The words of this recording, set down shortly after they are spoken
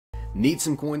Need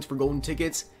some coins for golden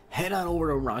tickets? Head on over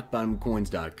to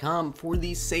rockbottomcoins.com for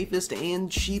the safest and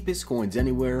cheapest coins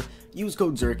anywhere. Use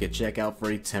code Zirksee at checkout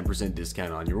for a 10%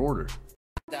 discount on your order.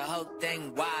 The whole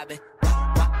thing wobbin',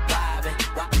 wobbin'.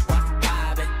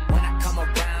 When I come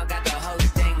around, got the whole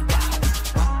thing wobbin'.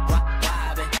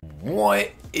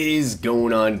 What is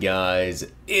going on, guys?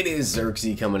 It is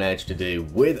Zirksee coming at you today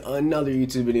with another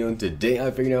YouTube video, and today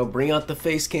I figured I'd bring out the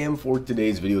face cam for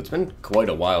today's video. It's been quite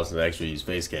a while since I actually used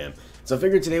face cam, so I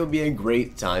figured today would be a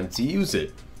great time to use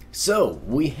it. So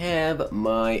we have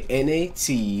my NAT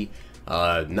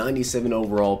 97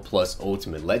 overall plus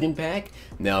ultimate legend pack.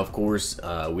 Now of course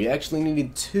we actually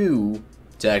needed two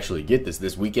to actually get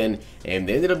this weekend, and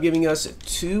they ended up giving us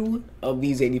two of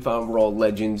these 85 overall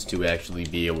legends to actually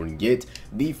be able to get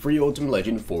the free ultimate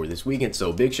legend for this weekend.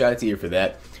 So big shout out to you for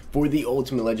that, for the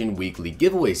ultimate legend weekly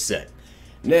giveaway set.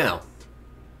 Now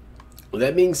with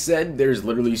that being said, there's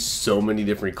literally so many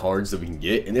different cards that we can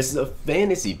get, and this is a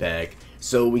fantasy pack,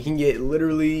 so we can get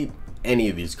literally any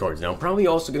of these cards. Now I'm probably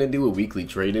also going to do a weekly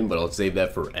trade-in, but I'll save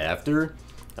that for after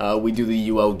we do the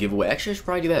UL giveaway. Actually, I should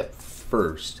probably do that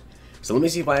first. So let me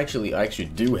see if I actually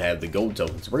do have the gold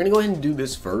tokens. We're going to go ahead and do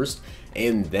this first,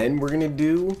 and then we're going to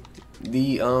do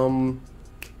the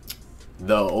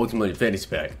ultimate fantasy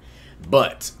pack.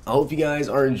 But I hope you guys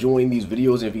are enjoying these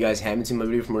videos, and if you guys haven't seen my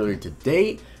video from earlier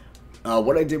today,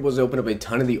 what I did was open up a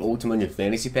ton of the ultimate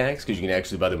fantasy packs, because you can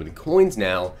actually buy them with coins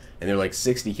now, and they're like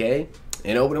 60k.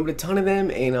 And I opened up a ton of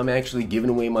them, and I'm actually giving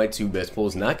away my two best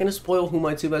pulls. Not going to spoil who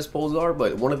my two best pulls are,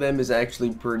 but one of them is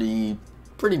actually pretty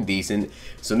decent.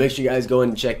 So make sure you guys go ahead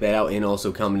and check that out, and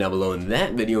also comment down below in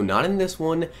that video, not in this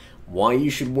one, why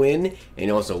you should win. And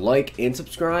also like and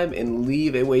subscribe and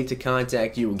leave a way to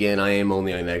contact you. Again, I am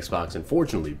only on Xbox,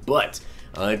 unfortunately. But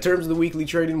in terms of the weekly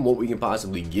trading, what we can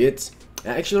possibly get, I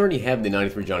actually already have the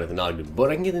 93 Jonathan Ogden,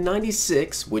 but I can get the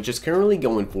 96, which is currently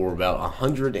going for about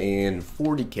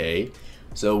 140k.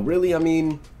 So really, I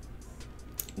mean,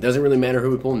 it doesn't really matter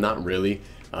who we pull, not really.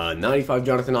 95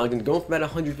 Jonathan Ogden going for about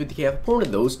 150k. If I pull one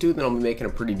of those two, then I'll be making a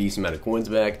pretty decent amount of coins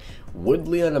back.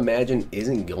 Woodley, I'd imagine,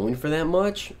 isn't going for that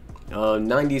much.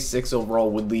 96 overall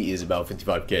Woodley is about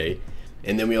 55k.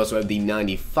 And then we also have the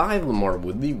 95 Lamar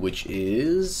Woodley, which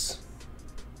is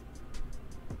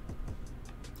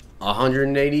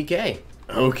 180k.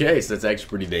 Okay, so that's actually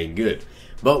pretty dang good.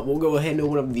 But we'll go ahead and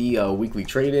open up the weekly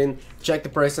trade-in, check the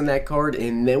price on that card,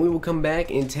 and then we will come back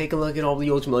and take a look at all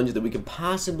the Ultimate Legends that we could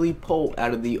possibly pull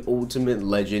out of the Ultimate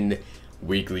Legend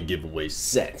weekly giveaway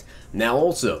set. Now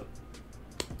also,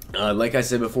 like I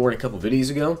said before in a couple videos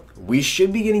ago, we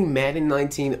should be getting Madden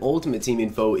 19 Ultimate Team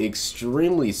info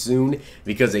extremely soon,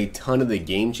 because a ton of the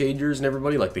Game Changers and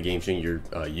everybody, like the Game Changer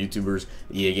YouTubers,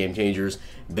 EA Game Changers,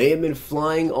 they have been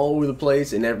flying all over the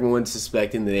place, and everyone's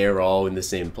suspecting that they're all in the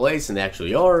same place, and they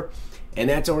actually are, and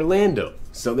that's Orlando.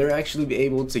 So they're actually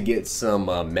able to get some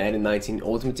Madden 19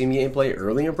 Ultimate Team gameplay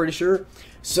early, I'm pretty sure.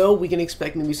 So we can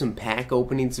expect maybe some pack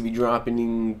openings to be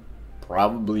dropping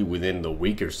probably within the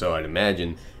week or so, I'd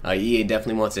imagine. EA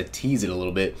definitely wants to tease it a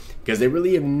little bit, because they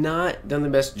really have not done the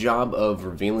best job of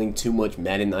revealing too much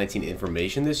Madden 19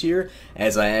 information this year,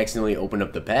 as I accidentally opened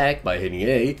up the pack by hitting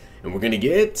A, and we're going to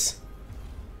get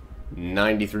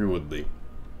 93 Woodley.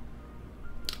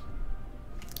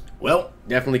 Well,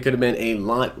 definitely could have been a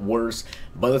lot worse,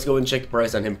 but let's go ahead and check the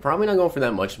price on him. Probably not going for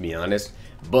that much, to be honest,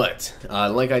 but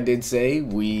like I did say,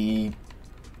 we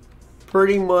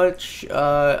pretty much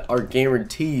are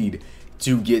guaranteed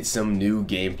to get some new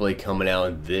gameplay coming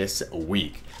out this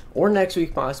week, or next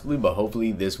week possibly, but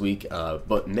hopefully this week.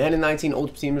 But Madden 19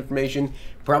 Ultimate Team information,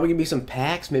 probably gonna be some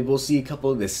packs. Maybe we'll see a couple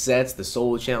of the sets, the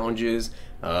solo challenges,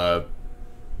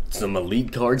 some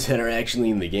elite cards that are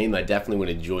actually in the game. I definitely would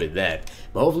enjoy that,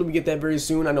 but hopefully we get that very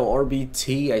soon. I know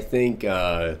RBT, I think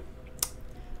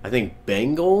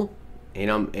Bengal,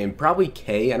 and probably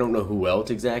K. I don't know who else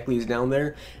exactly is down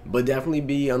there, but definitely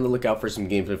be on the lookout for some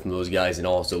gameplay from those guys, and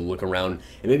also look around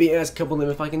and maybe ask a couple of them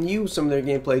if I can use some of their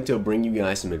gameplay to bring you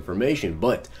guys some information.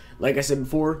 But like I said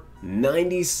before,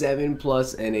 97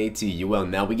 plus NAT UL.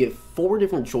 Now we get 4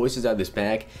 different choices out of this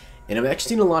pack, and I've actually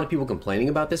seen a lot of people complaining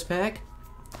about this pack.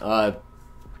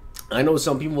 I know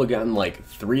some people have gotten like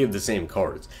 3 of the same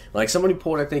cards. Like somebody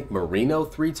pulled, I think, Marino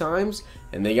 3 times,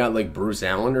 and they got like Bruce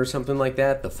Allen or something like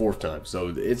that the 4th time.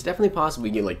 So it's definitely possible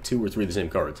to get like 2 or 3 of the same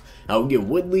cards. I'll get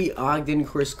Woodley, Ogden,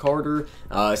 Chris Carter.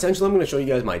 Essentially, I'm going to show you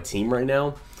guys my team right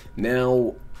now.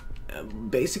 Now,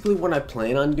 basically what I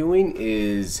plan on doing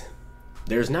is,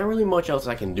 there's not really much else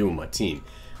I can do with my team.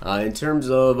 In terms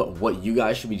of what you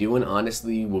guys should be doing,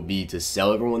 honestly, will be to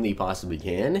sell everyone that you possibly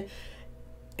can.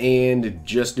 and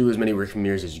just do as many rookie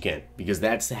premieres as you can, because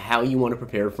that's how you want to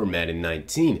prepare for Madden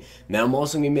 19. Now I'm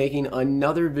also going to be making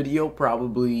another video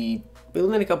probably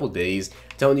within a couple days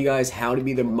telling you guys how to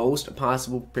be the most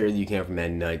possible prepared that you can for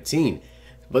Madden 19.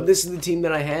 But this is the team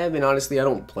that I have, and honestly I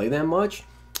don't play that much.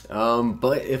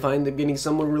 But if I end up getting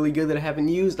someone really good that I haven't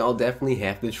used, I'll definitely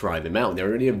have to try them out. They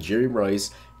already have Jerry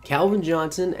Rice, Calvin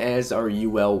Johnson as our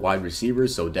UL wide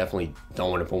receivers, so definitely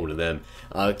don't want to pull one of them.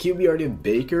 QB already have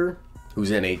Baker,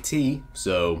 who's NAT,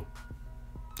 so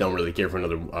don't really care for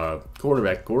another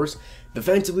quarterback, of course.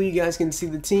 Defensively, you guys can see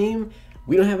the team.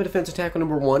 We don't have a defensive tackle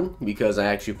number 1 because I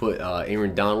actually put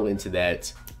Aaron Donald into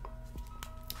that,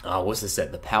 what's the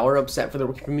set? The power-up set for the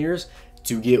rookie premieres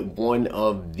to get one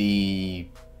of the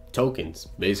tokens,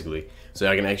 basically, so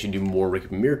I can actually do more rookie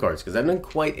premiere cards, because I've done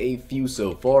quite a few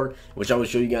so far, which I will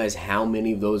show you guys how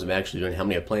many of those I've actually done, how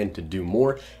many I plan to do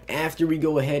more after we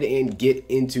go ahead and get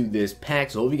into this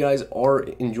pack. So I hope you guys are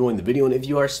enjoying the video, and if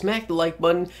you are, smack the like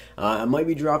button. I might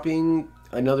be dropping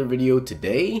another video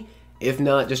today. If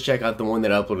not, just check out the one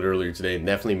that I uploaded earlier today, and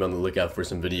definitely be on the lookout for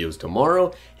some videos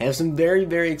tomorrow. Have some very,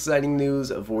 very exciting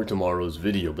news for tomorrow's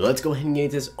video. But let's go ahead and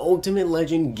get this Ultimate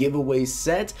Legend giveaway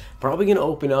set. Probably going to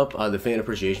open up the fan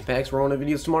appreciation packs for all the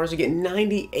videos tomorrow. So get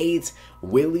 98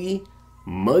 Willie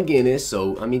McGinnis.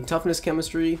 So, I mean, toughness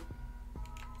chemistry,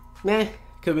 meh,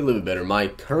 could be a little bit better. My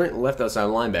current left outside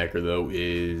linebacker, though,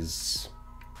 is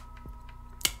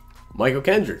Michael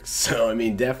Kendricks. So, I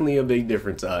mean, definitely a big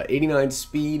difference. 89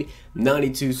 speed,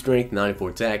 92 strength,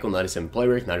 94 tackle, 97 play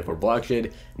rate, 94 block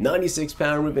shed, 96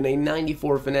 power move, and a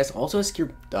 94 finesse. Also a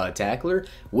secure tackler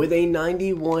with a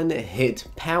 91 hit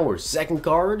power. Second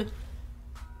card,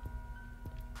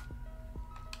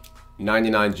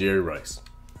 99 Jerry Rice.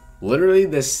 Literally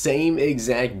the same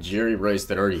exact Jerry Rice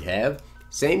that I already have.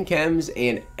 Same chems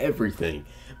and everything.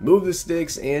 Move the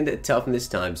sticks and toughness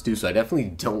times 2, so I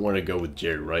definitely don't want to go with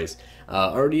Jerry Rice.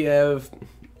 Already have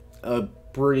a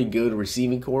pretty good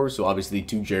receiving core, so obviously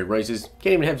 2 Jerry Rices.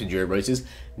 Can't even have 2 Jerry Rices.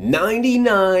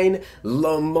 99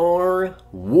 Lamar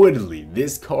Woodley.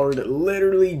 This card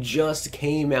literally just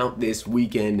came out this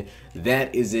weekend.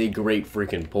 That is a great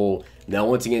freaking pull. Now,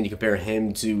 once again, you compare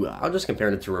him to, I'll just compare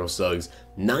him to Terrell Suggs.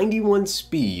 91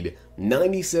 speed,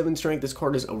 97 strength. This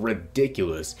card is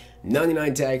ridiculous.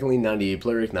 99 tackling, 98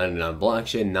 play rate, 99 block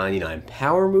shed, 99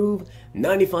 power move,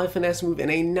 95 finesse move,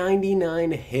 and a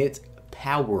 99 hit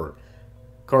power.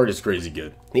 Card is crazy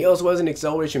good. He also has an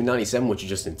acceleration of 97, which is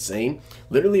just insane.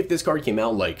 Literally, if this card came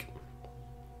out like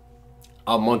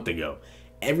a month ago,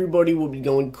 everybody would be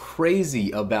going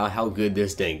crazy about how good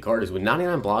this dang card is. With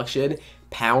 99 block shed,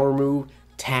 power move,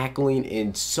 tackling,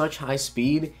 and such high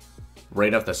speed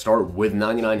right off the start with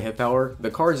 99 hit power,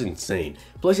 the card's insane.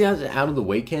 Plus, he has out of the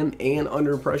way chem and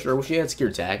under pressure. I wish he had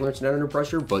secure tackler, it's not under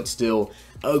pressure, but still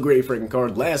a great freaking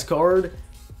card. Last card,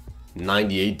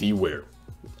 98 D Ware.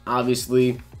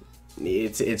 Obviously,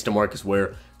 it's DeMarcus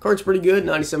Ware. Card's pretty good.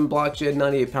 97 block shed,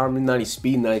 98 power move, 90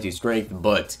 speed, 92 strength.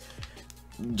 But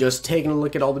just taking a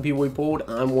look at all the people we pulled,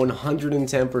 I'm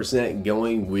 110%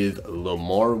 going with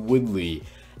Lamar Woodley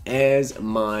as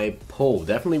my pull.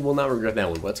 Definitely will not regret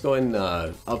that one. Let's go ahead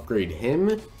and upgrade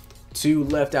him to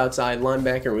left outside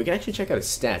linebacker. We can actually check out his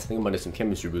stats. I think I'm going to do some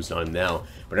chemistry boost on him now,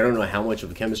 but I don't know how much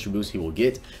of a chemistry boost he will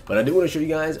get. But I do want to show you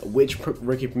guys which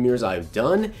rookie premieres I've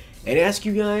done and ask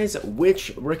you guys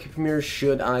which rookie premieres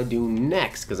should I do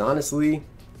next, because honestly,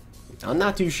 I'm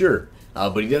not too sure.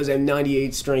 But he does have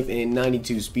 98 strength and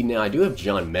 92 speed. Now, I do have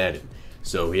John Madden,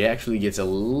 so he actually gets a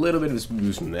little bit of a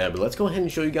boost from that. But let's go ahead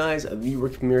and show you guys the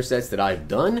rookie premiere sets that I've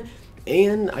done,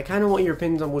 and I kind of want your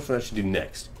opinions on which one I should do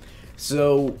next.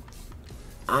 So,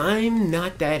 I'm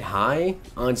not that high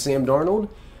on Sam Darnold.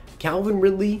 Calvin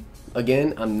Ridley,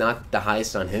 again, I'm not the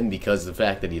highest on him because of the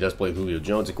fact that he does play with Julio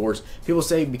Jones, of course. People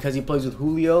say because he plays with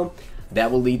Julio,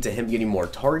 that will lead to him getting more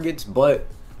targets, but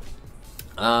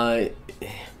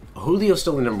Julio's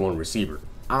still the #1 receiver,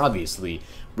 obviously.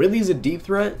 Ridley's a deep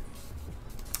threat.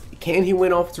 Can he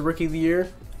win Offensive Rookie of the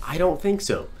Year? I don't think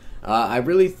so. I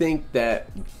really think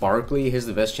that Barkley has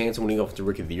the best chance of winning Offensive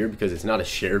Rookie of the Year because it's not a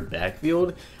shared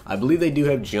backfield. I believe they do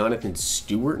have Jonathan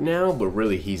Stewart now, but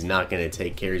really he's not going to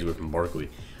take carries away from Barkley.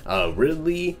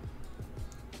 Ridley,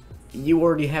 you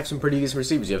already have some pretty decent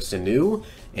receivers. You have Sanu,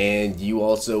 and you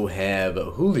also have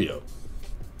Julio.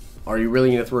 Are you really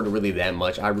going to throw to Ridley that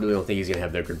much? I really don't think he's going to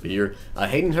have that good year.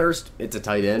 Hayden Hurst, it's a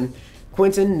tight end.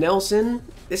 Quentin Nelson,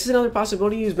 this is another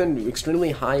possibility. He's been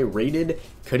extremely high rated.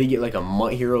 Could he get like a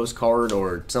Mutt Heroes card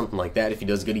or something like that? If he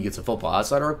does good, he gets a Football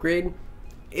Outsider upgrade.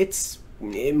 It's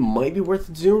it might be worth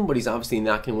it to him, but he's obviously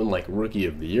not going to win like Rookie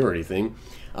of the Year or anything.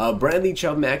 Bradley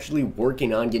Chubb, I'm actually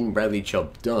working on getting Bradley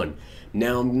Chubb done.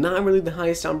 Now, I'm not really the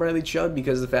highest on Bradley Chubb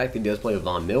because of the fact that he does play with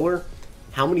Von Miller.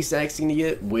 How many sacks can he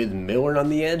get with Miller on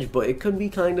the edge? But it could be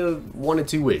kind of one of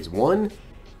two ways. One,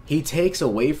 he takes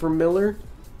away from Miller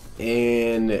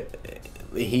and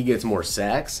he gets more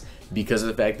sacks because of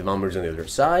the fact that Von Miller's on the other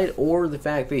side, or the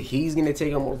fact that he's going to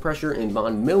take on more pressure and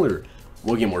Von Miller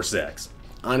will get more sacks.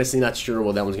 Honestly, not sure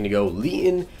where that one's going to go.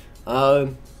 Leighton,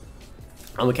 I'm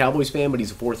a Cowboys fan, but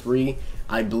he's a 4-3.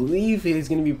 I believe he's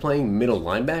going to be playing middle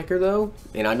linebacker, though,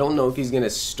 and I don't know if he's going to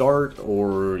start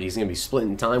or he's going to be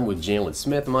splitting time with Jalen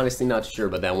Smith. I'm honestly not sure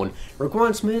about that one.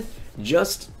 Raquan Smith,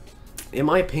 just, in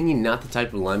my opinion, not the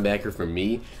type of linebacker for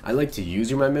me. I like to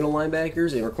use my middle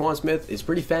linebackers, and Raquan Smith is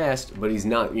pretty fast, but he's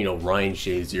not, you know, Ryan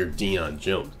Shazier or Deion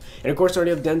Jones. And of course, I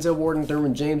already have Denzel Ward and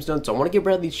Thurman James done, so I want to get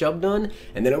Bradley Chubb done,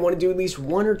 and then I want to do at least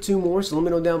one or two more, so let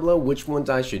me know down below which ones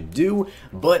I should do.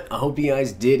 But I hope you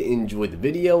guys did enjoy the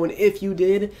video, and if you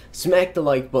did, smack the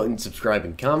like button, subscribe,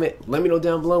 and comment. Let me know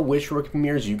down below which rookie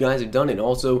premieres you guys have done, and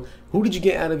also, who did you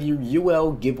get out of your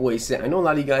UL giveaway set? I know a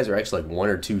lot of you guys are actually like one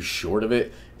or two short of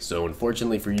it, so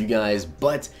unfortunately for you guys,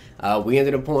 but we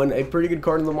ended up pulling a pretty good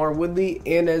card in Lamar Woodley,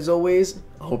 and as always,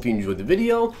 I hope you enjoyed the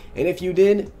video, and if you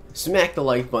did, smack the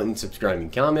like button, subscribe,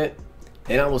 and comment,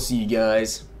 and I will see you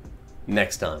guys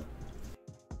next time.